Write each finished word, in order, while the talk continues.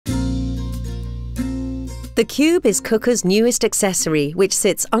The Cube is Quooker's newest accessory, which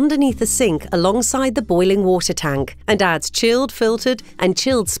sits underneath the sink alongside the boiling water tank and adds chilled filtered and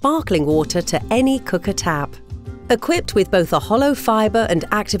chilled sparkling water to any Quooker tap. Equipped with both a hollow fibre and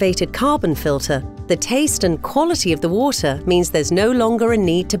activated carbon filter, the taste and quality of the water means there's no longer a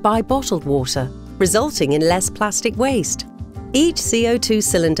need to buy bottled water, resulting in less plastic waste. Each CO2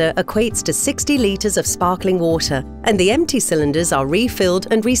 cylinder equates to 60 litres of sparkling water, and the empty cylinders are refilled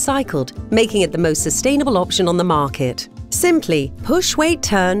and recycled, making it the most sustainable option on the market. Simply push, wait,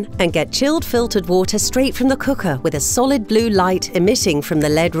 turn and get chilled filtered water straight from the cooker with a solid blue light emitting from the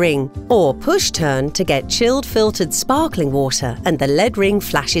lead ring, or push turn to get chilled filtered sparkling water and the lead ring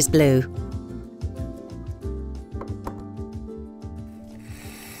flashes blue.